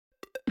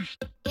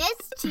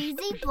It's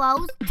Cheesy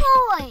Bros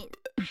Toys.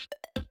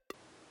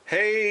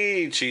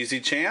 Hey, Cheesy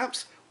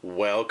Champs!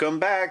 Welcome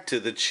back to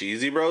the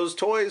Cheesy Bros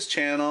Toys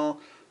channel.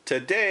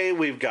 Today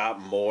we've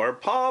got more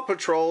Paw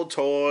Patrol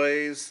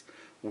toys.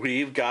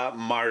 We've got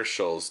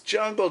Marshall's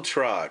Jungle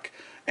Truck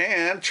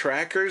and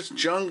Tracker's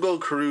Jungle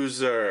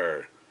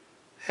Cruiser.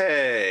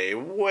 Hey,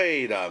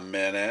 wait a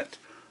minute.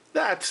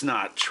 That's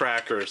not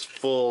Tracker's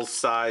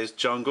full-size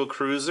Jungle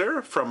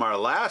Cruiser from our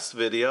last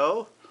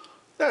video.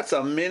 That's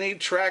a mini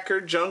Tracker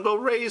Jungle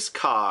Race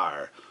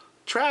car.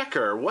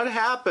 Tracker, what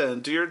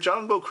happened to your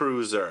Jungle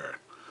Cruiser?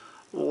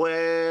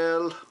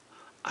 Well,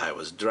 I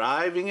was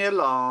driving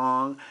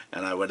along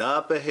and I went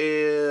up a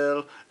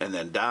hill and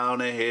then down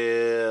a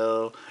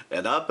hill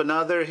and up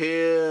another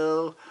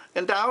hill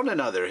and down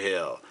another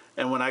hill.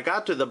 And when I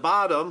got to the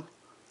bottom,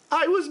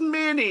 I was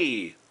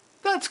mini.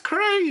 That's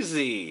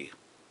crazy.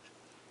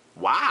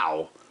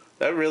 Wow,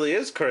 that really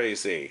is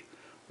crazy.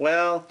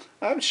 Well,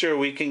 I'm sure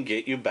we can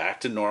get you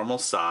back to normal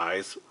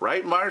size.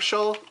 Right,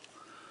 Marshall?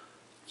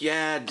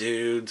 Yeah,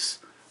 dudes.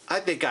 I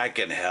think I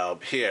can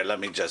help. Here,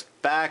 let me just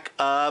back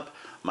up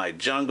my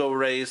Jungle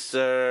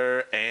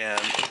Racer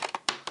and...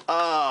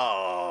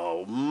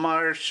 Oh,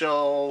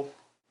 Marshall.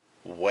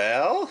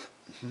 Well,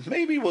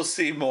 maybe we'll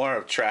see more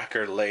of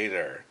Tracker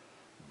later.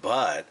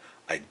 But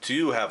I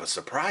do have a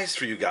surprise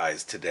for you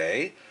guys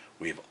today.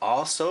 We've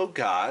also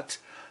got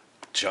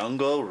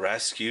Jungle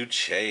Rescue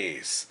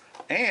Chase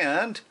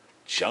and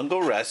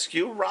Jungle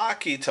Rescue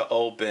Rocky to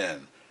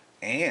open.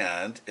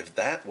 And if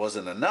that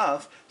wasn't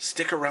enough,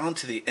 stick around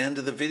to the end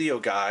of the video,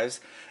 guys,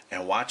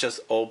 and watch us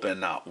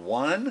open not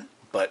one,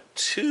 but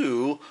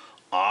two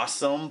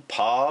awesome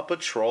Paw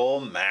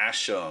Patrol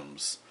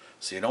Mashems.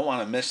 So you don't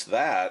want to miss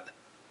that.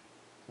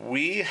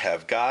 We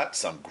have got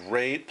some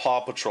great Paw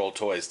Patrol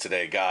toys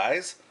today,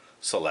 guys.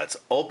 So let's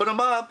open them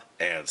up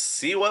and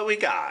see what we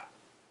got.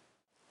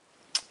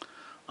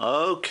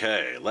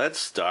 Okay, let's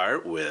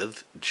start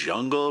with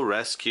Jungle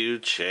Rescue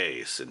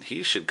Chase, and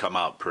he should come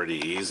out pretty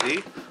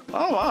easy.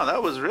 Oh wow,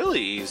 that was really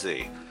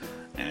easy.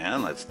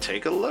 And let's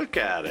take a look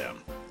at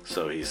him.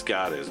 So he's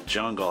got his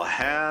jungle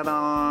hat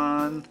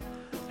on,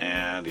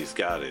 and he's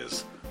got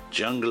his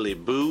jungly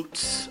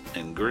boots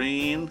in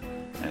green,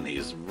 and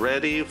he's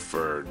ready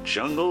for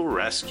jungle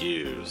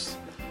rescues.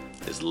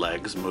 His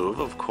legs move,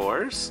 of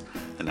course,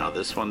 and now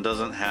this one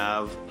doesn't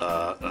have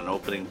an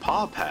opening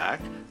paw pack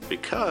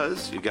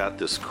because you got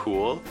this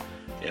cool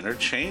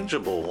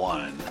interchangeable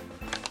one.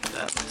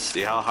 Let's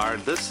see how hard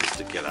this is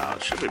to get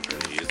out. Should be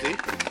pretty easy.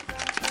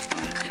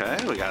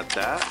 Okay, we got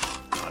that.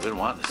 I've been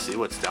wanting to see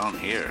what's down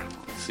here.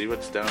 Let's see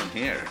what's down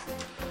here.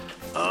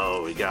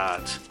 Oh, we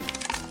got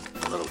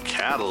a little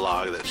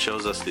catalog that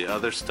shows us the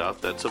other stuff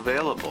that's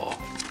available.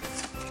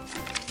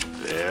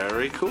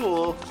 Very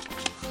cool.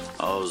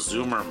 Oh,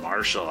 Zoomer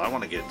Marshall. I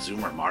want to get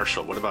Zoomer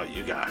Marshall. What about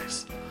you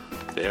guys?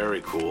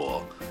 Very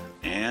cool.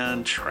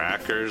 And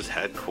Tracker's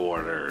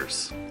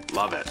headquarters.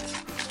 Love it.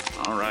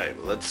 All right,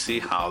 let's see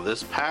how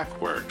this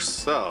pack works.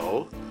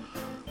 So,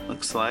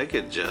 looks like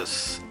it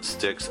just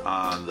sticks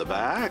on the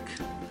back,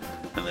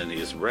 and then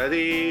he's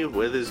ready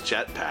with his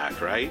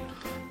jetpack, right?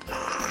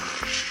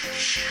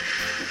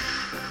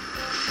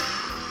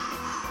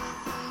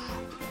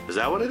 Is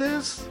that what it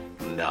is?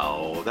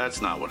 No,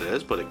 that's not what it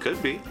is, but it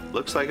could be.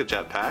 Looks like a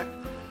jetpack.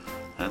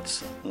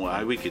 That's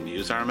why we can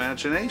use our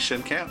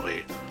imagination, can't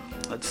we?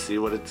 Let's see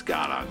what it's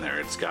got on there.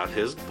 It's got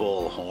his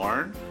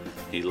bullhorn.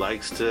 He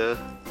likes to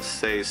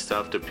say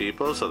stuff to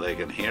people so they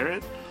can hear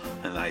it.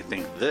 And I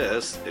think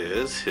this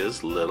is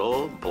his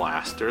little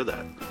blaster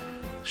that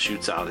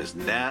shoots out his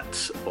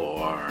net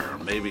or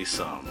maybe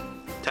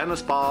some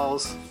tennis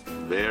balls.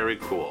 Very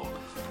cool.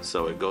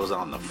 So it goes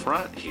on the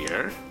front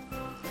here,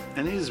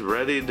 and he's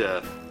ready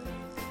to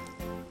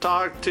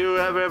talk to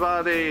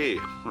everybody,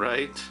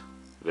 right?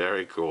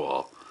 Very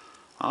cool.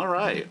 All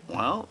right,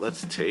 well,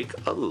 let's take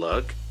a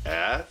look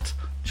at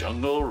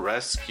Jungle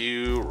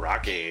Rescue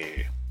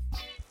Rocky.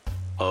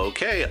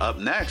 Okay, up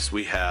next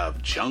we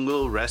have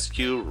Jungle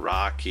Rescue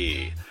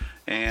Rocky.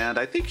 And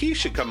I think he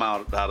should come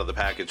out of the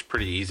package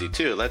pretty easy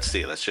too. Let's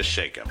see, let's just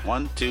shake him.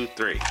 1, 2,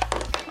 3.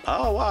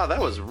 Oh wow, that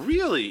was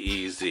really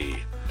easy.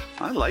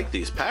 I like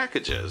these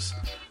packages.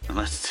 And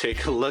let's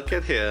take a look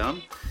at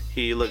him.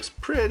 He looks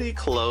pretty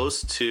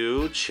close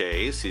to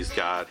Chase. He's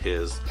got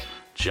his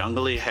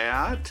jungly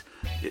hat.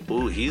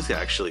 Ooh, he's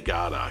actually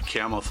got a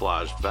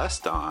camouflage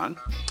vest on.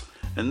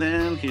 And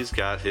then he's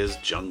got his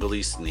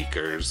jungly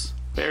sneakers.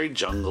 Very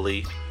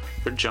jungly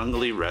for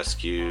jungly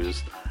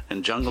rescues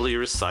and jungly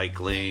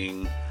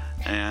recycling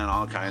and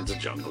all kinds of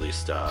jungly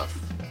stuff.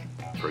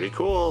 Pretty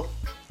cool.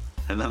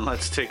 And then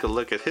let's take a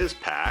look at his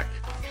pack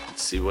and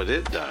see what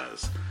it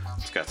does.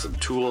 It's got some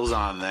tools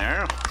on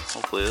there.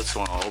 Hopefully this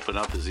one will open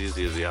up as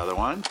easy as the other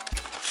one.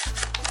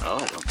 Oh,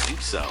 I don't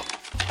think so.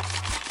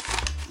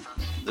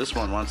 This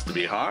one wants to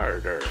be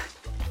harder.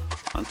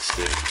 Let's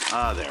see.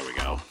 Ah, there we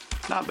go.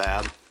 Not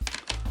bad.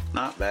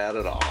 Not bad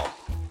at all.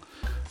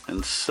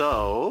 And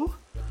so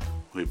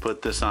we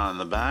put this on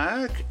the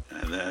back,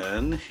 and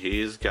then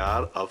he's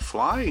got a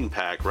flying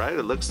pack, right?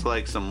 It looks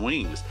like some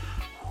wings.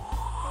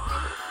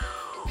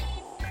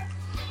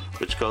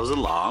 which goes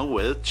along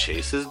with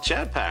Chase's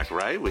jetpack,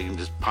 right? We can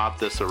just pop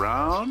this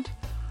around,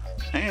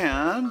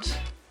 and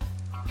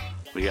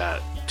we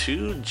got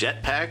two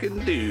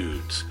jetpacking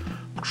dudes.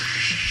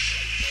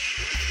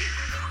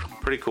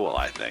 Pretty cool,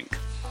 I think.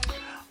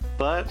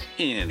 But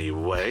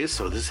anyway,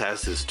 so this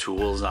has his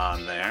tools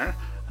on there,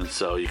 and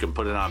so you can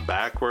put it on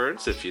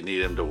backwards if you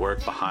need him to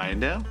work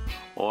behind him,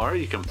 or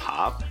you can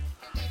pop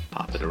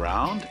it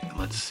around. And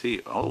let's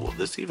see. Oh, will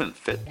this even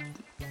fit?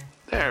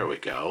 There we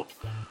go.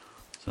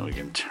 So we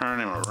can turn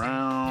him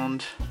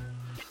around,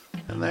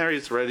 and there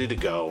he's ready to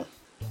go.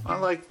 I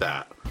like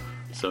that.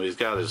 So he's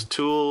got his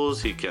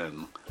tools. He's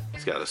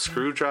got a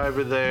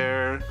screwdriver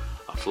there,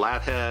 a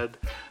flathead,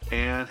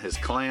 and his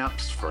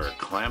clamps for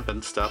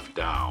clamping stuff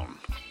down.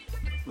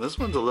 This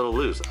one's a little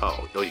loose.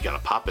 Oh, you gotta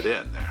pop it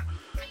in there.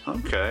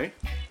 Okay,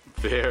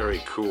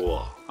 very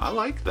cool. I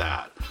like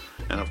that.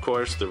 And of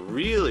course, the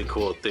really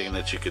cool thing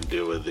that you can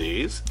do with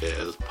these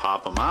is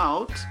pop them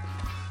out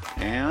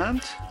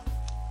and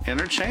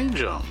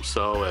interchange them.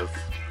 So if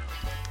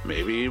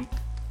maybe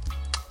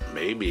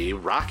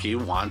Rocky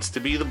wants to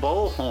be the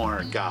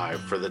bullhorn guy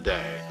for the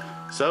day,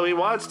 so he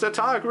wants to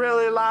talk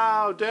really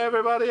loud to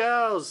everybody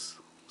else,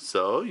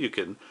 so you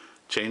can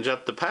change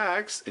up the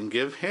packs and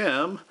give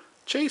him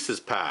Chase's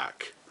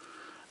pack,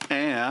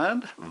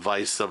 and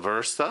vice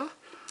versa.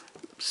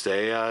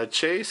 Say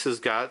Chase has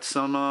got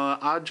some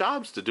odd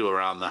jobs to do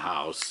around the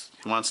house.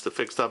 He wants to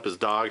fix up his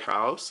dog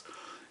house,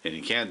 and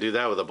you can't do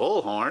that with a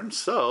bullhorn,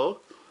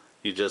 so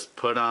you just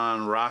put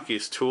on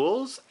Rocky's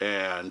tools,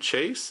 and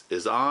Chase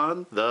is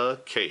on the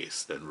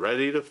case and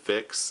ready to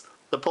fix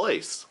the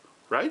place,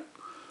 right?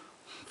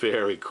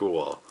 Very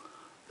cool.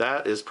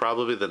 That is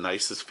probably the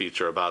nicest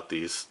feature about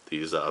these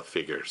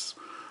figures.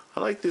 I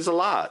like these a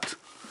lot.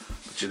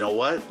 But you know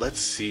what? Let's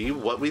see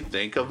what we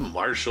think of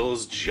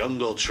Marshall's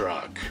Jungle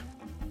Truck.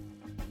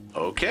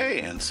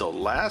 Okay, and so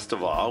last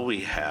of all,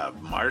 we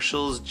have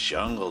Marshall's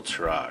Jungle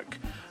Truck.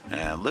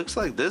 And looks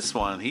like this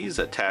one, he's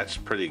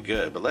attached pretty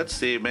good. But let's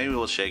see, maybe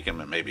we'll shake him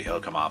and maybe he'll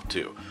come off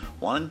too.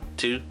 1,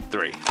 2,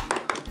 3.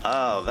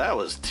 Oh, that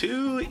was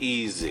too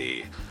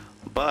easy.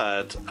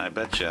 But I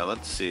bet you,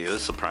 let's see,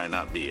 this will probably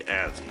not be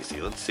as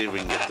easy. Let's see if we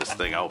can get this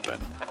thing open.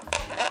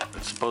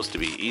 It's supposed to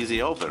be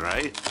easy open,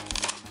 right?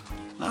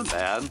 Not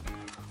bad.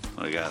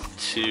 We got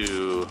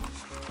two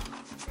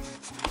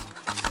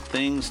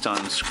things to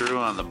unscrew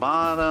on the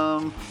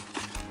bottom.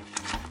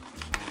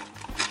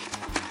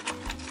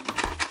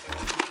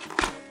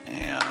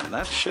 And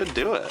that should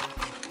do it.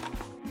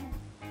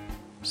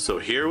 So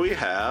here we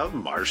have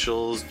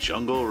Marshall's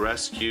Jungle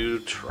Rescue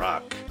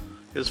Truck,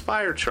 his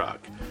fire truck.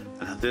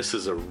 And this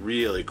is a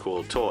really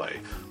cool toy.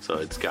 So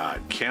it's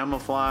got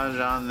camouflage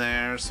on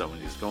there, so when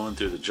he's going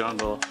through the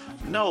jungle,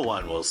 no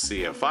one will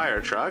see a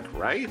fire truck,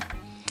 right?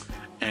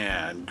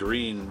 And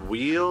green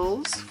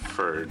wheels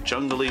for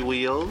jungly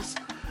wheels,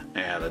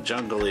 and a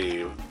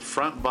jungly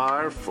front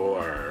bar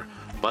for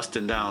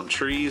busting down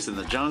trees in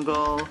the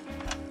jungle,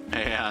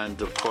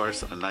 and of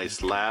course a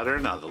nice ladder.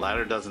 Now the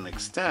ladder doesn't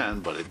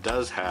extend, but it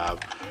does have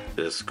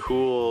this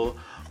cool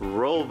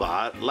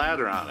robot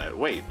ladder on it.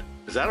 Wait,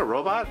 is that a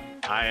robot?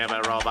 I am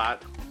a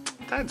robot.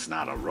 That's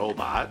not a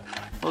robot.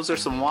 Those are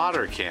some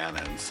water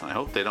cannons. I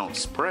hope they don't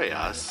spray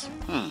us.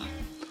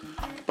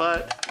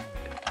 But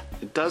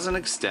it doesn't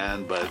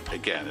extend, but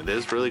again, it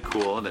is really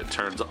cool, and it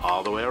turns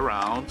all the way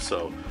around,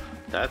 so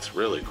that's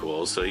really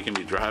cool. So you can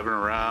be driving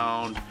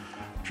around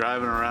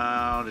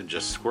and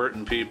just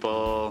squirting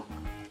people.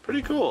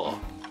 Pretty cool.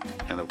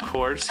 And of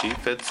course, he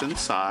fits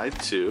inside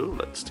too.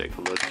 Let's take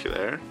a look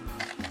there.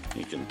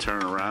 You can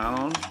turn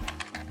around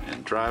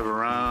and drive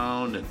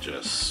around and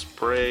just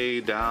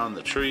spray down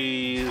the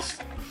trees,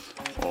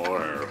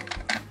 or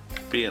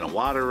be in a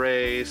water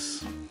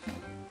race.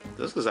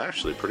 This is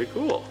actually pretty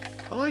cool.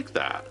 I like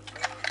that.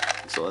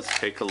 So let's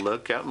take a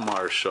look at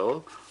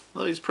Marshall.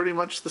 Well, he's pretty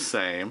much the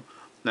same.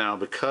 Now,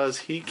 because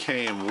he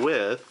came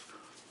with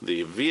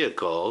the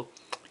vehicle,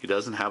 he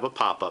doesn't have a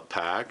pop-up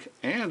pack,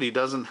 and he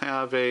doesn't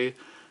have his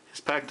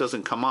pack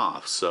doesn't come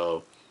off.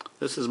 So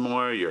this is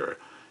more your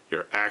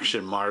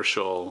action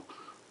Marshall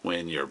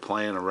when you're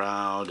playing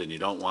around and you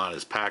don't want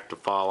his pack to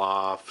fall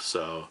off.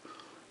 So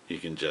you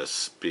can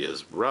just be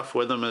as rough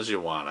with him as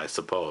you want, I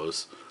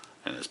suppose,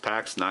 and his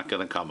pack's not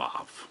going to come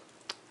off.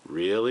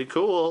 Really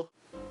cool.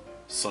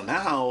 So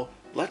now,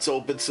 let's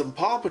open some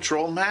Paw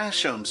Patrol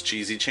Mashems,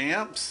 Cheesy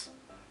Champs.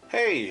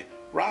 Hey,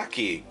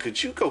 Rocky,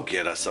 could you go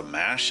get us a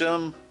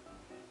Mashem?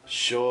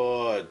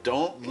 Sure,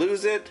 don't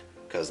lose it,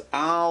 'cause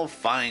I'll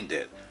find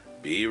it.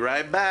 Be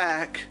right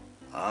back.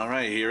 All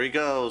right, here he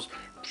goes.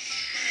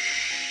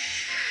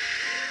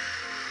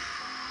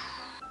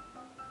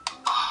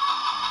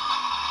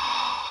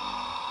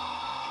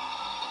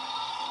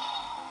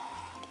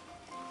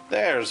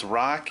 There's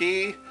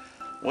Rocky.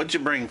 What'd you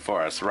bring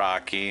for us,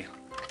 Rocky?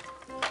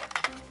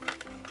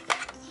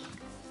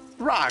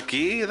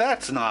 Rocky,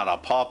 that's not a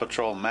Paw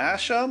Patrol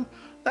Mashem.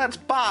 That's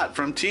Bot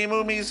from Team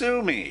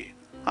Umizoomi.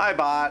 Hi,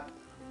 Bot.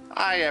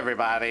 Hi,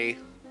 everybody.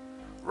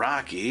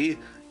 Rocky,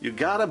 you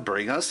gotta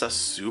bring us a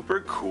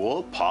super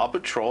cool Paw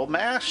Patrol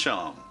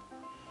Mashem.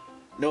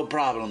 No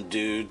problem,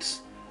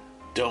 dudes.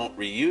 Don't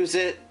reuse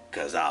it,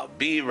 'cause I'll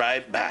be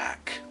right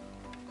back.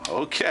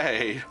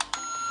 Okay.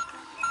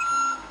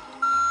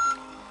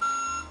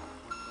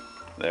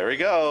 There he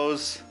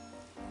goes.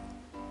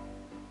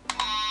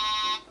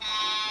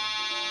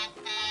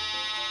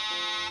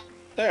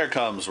 There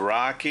comes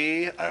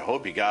Rocky. I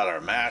hope he got our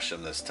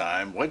Mashem this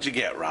time. What'd you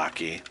get,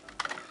 Rocky?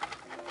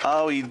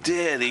 Oh, he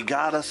did. He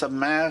got us a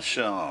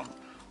Mashem.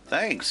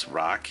 Thanks,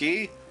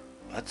 Rocky.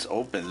 Let's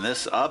open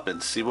this up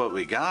and see what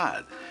we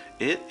got.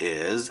 It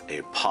is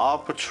a Paw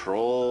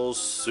Patrol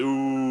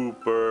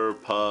Super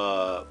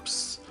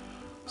Pups.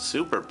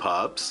 Super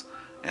Pups,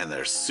 and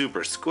they're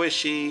super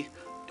squishy.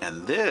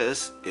 And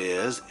this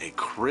is a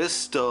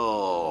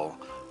Crystal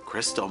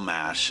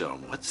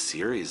Mashem. What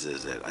series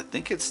is it? I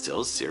think it's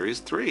still Series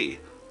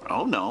 3.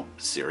 Oh no,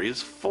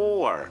 Series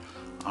 4.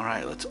 All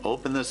right, let's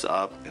open this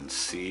up and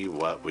see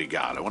what we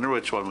got. I wonder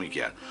which one we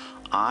get.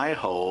 I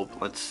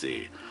hope, let's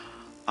see.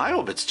 I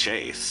hope it's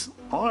Chase,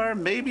 or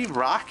maybe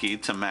Rocky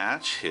to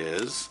match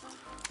his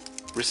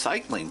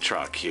recycling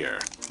truck here.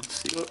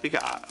 Let's see what we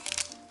got.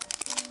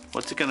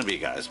 What's it gonna be,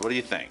 guys? What do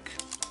you think?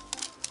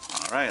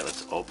 All right,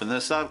 let's open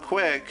this up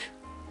quick.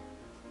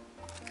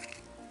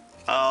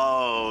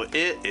 Oh,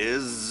 it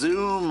is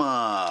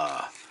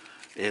Zuma.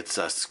 It's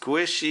a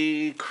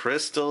squishy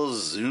crystal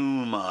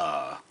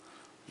Zuma.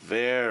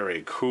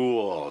 Very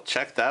cool.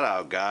 Check that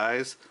out,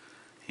 guys.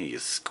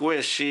 He's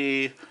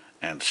squishy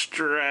and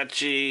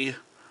stretchy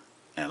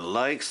and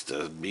likes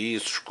to be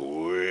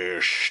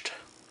squished.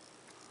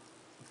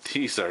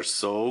 These are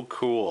so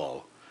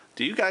cool.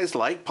 Do you guys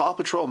like Paw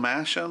Patrol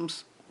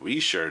Mashems? We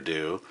sure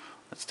do.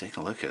 Let's take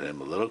a look at him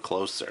a little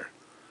closer.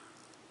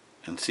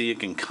 And see, you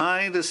can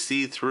kind of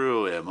see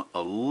through him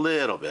a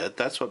little bit.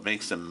 That's what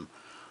makes him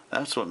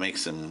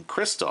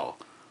crystal,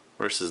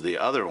 versus the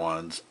other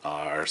ones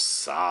are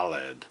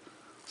solid.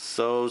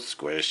 So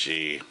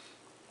squishy.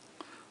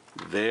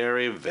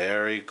 Very,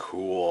 very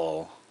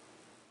cool.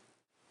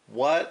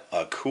 What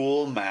a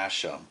cool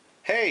Mashem.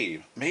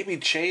 Hey, maybe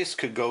Chase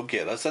could go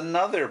get us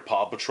another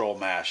Paw Patrol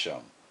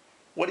Mashem.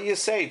 What do you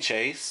say,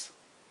 Chase?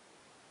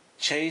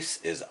 Chase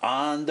is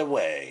on the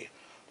way.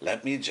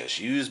 Let me just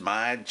use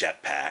my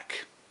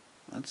jetpack.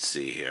 Let's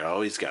see here.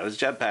 Oh, he's got his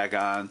jetpack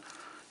on.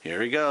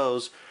 Here he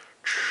goes.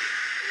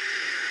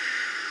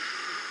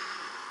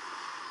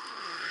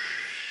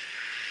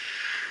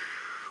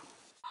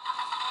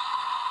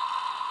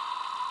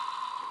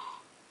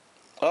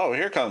 Oh,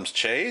 here comes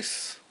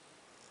Chase.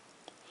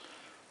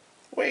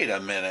 Wait a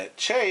minute,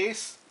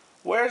 Chase,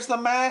 where's the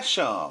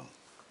Mashem?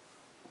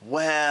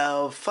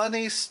 Well,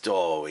 funny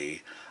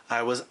story.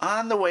 I was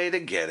on the way to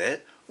get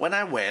it when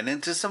I ran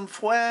into some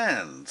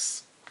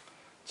friends.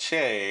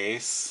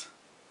 Chase,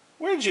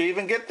 where'd you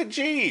even get the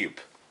Jeep?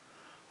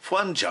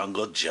 From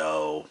Jungle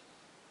Joe.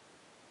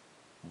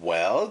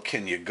 Well,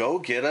 can you go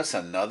get us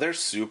another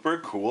super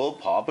cool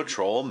Paw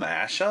Patrol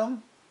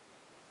Mashem?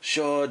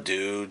 Sure,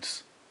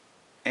 dudes.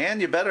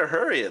 And you better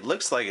hurry. It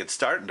looks like it's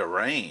starting to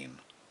rain.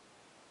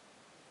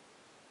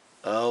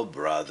 Oh,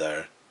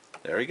 brother.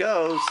 There he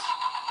goes.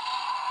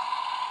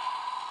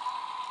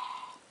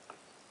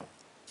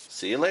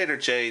 See you later,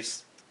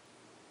 Chase.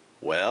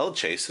 Well,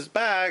 Chase is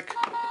back.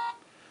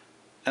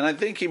 And I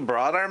think he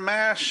brought our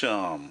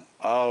Mashem.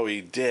 Oh,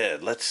 he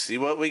did. Let's see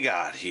what we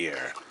got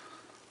here.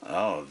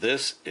 Oh,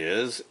 this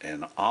is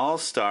an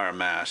all-star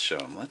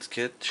Mashem. Let's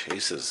get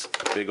Chase's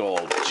big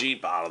old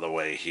Jeep out of the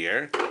way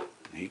here.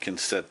 He can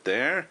sit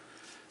there,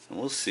 and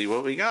we'll see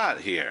what we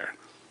got here.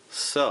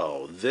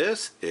 So,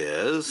 this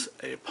is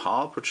a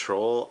Paw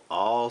Patrol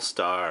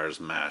All-Stars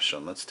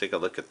Mashem. Let's take a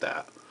look at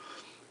that.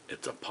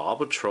 It's a Paw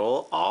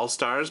Patrol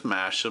All-Stars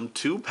Mashem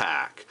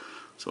 2-pack.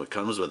 So it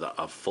comes with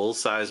a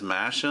full-size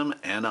Mashem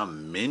and a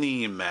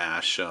mini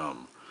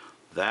Mashem.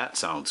 That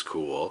sounds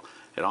cool.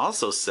 It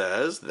also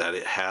says that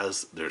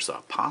there's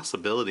a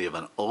possibility of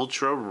an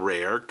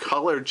ultra-rare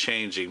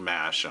color-changing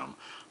Mashem.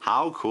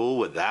 How cool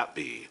would that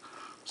be?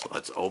 So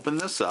let's open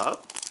this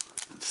up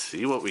and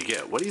see what we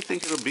get. What do you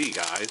think it'll be,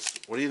 guys?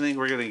 What do you think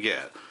we're going to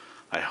get?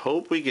 I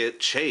hope we get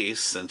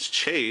Chase, since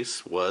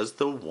Chase was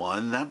the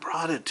one that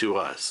brought it to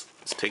us.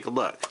 Let's take a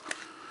look.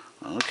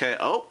 Okay,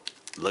 oh,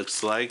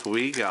 looks like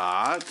we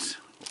got,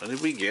 what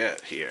did we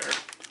get here?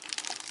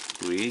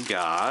 We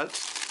got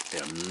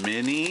a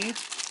mini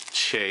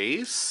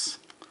Chase.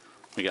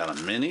 We got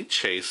a mini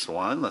Chase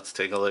one. Let's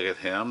take a look at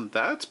him.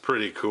 That's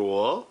pretty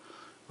cool.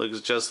 Looks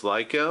just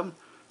like him.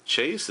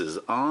 Chase is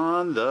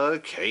on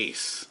the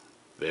case.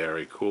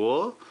 Very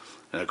cool.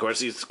 And of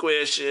course he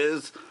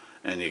squishes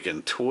and you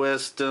can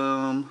twist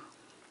him.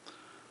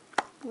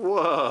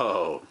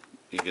 Whoa.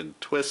 You can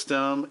twist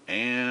him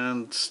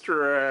and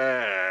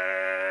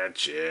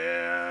stretch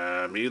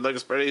him. He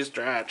looks pretty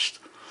stretched.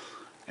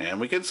 And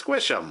we can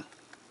squish him.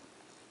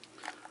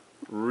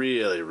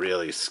 Really,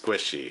 really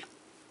squishy.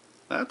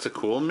 That's a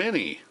cool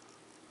mini.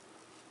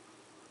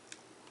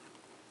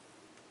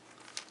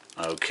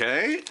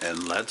 Okay,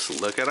 and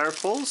let's look at our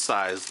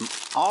full-size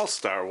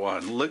all-star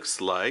one. Looks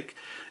like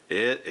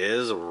It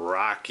is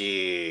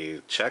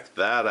Rocky. Check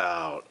that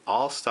out.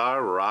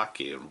 All-Star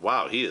Rocky. And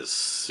wow, he is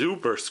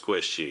super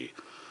squishy.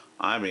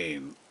 I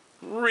mean,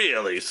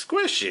 really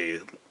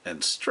squishy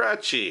and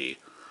stretchy.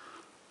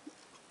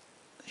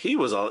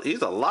 He's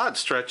a lot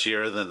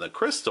stretchier than the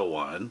crystal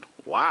one.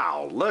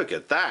 Wow, look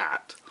at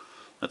that.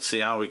 Let's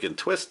see how we can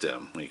twist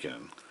him. We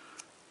can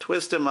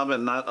twist him up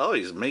and not. Oh,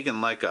 he's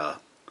making like a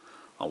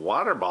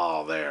water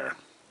ball there.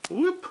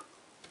 Whoop.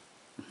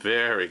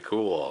 Very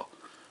cool.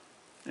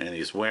 And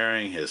he's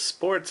wearing his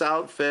sports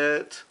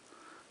outfit.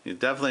 He's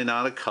definitely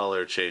not a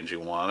color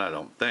changing one, I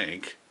don't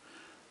think.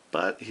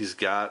 But he's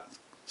got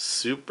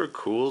super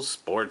cool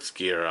sports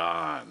gear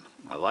on.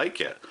 I like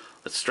it.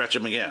 Let's stretch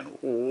him again.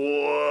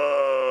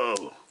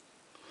 Whoa!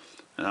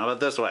 And how about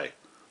this way?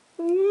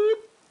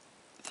 Whoop!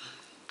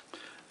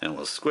 And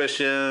we'll squish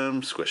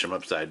him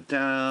upside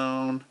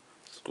down.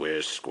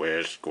 Squish,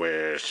 squish,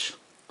 squish.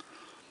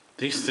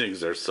 These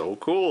things are so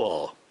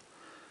cool.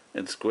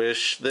 And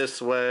squish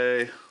this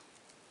way.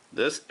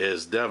 This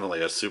is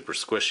definitely a super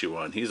squishy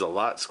one. He's a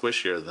lot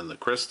squishier than the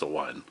crystal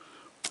one.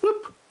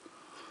 Whoop!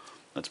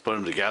 Let's put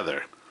them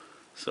together.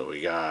 So we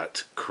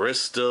got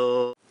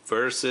Crystal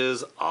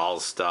versus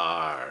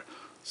All-Star.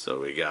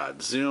 So we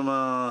got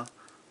Zuma,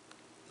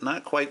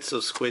 not quite so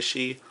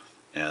squishy,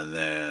 and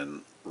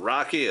then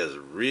Rocky is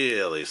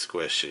really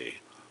squishy.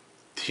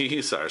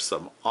 These are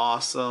some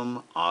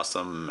awesome,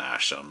 awesome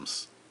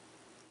Mashems.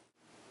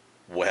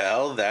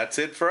 Well, that's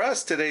it for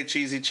us today,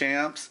 Cheesy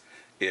Champs.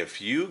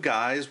 If you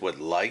guys would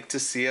like to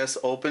see us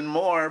open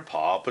more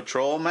Paw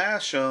Patrol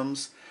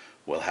Mashems,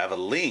 we'll have a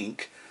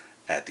link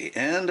at the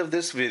end of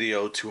this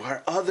video to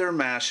our other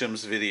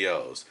Mashems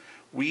videos.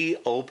 We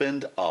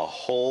opened a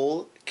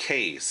whole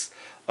case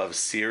of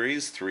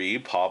Series 3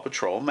 Paw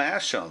Patrol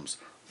Mashems,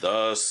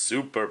 the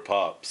Super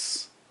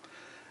Pups.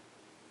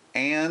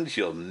 And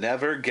you'll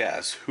never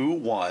guess who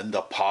won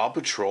the Paw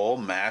Patrol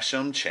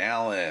Mashem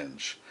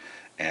Challenge.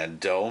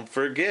 And don't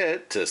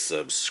forget to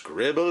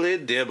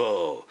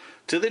subscribble-dibble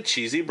to the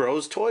Cheesy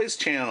Bros Toys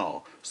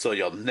channel so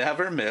you'll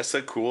never miss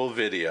a cool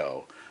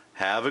video.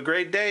 Have a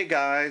great day,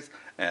 guys,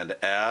 and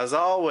as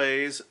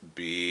always,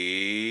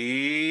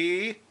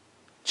 be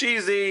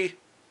cheesy!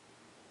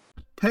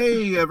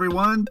 Hey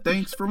everyone,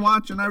 thanks for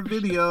watching our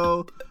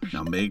video.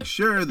 Now make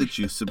sure that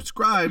you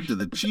subscribe to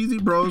the Cheesy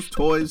Bros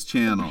Toys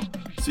channel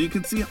so you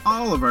can see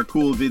all of our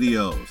cool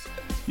videos.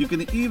 You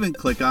can even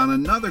click on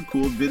another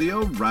cool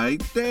video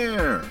right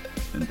there.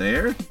 And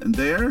there, and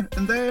there,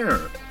 and there.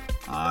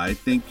 I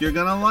think you're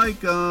gonna like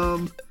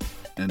them.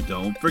 And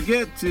don't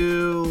forget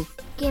to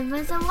Give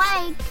us a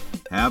like.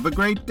 have a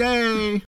great day.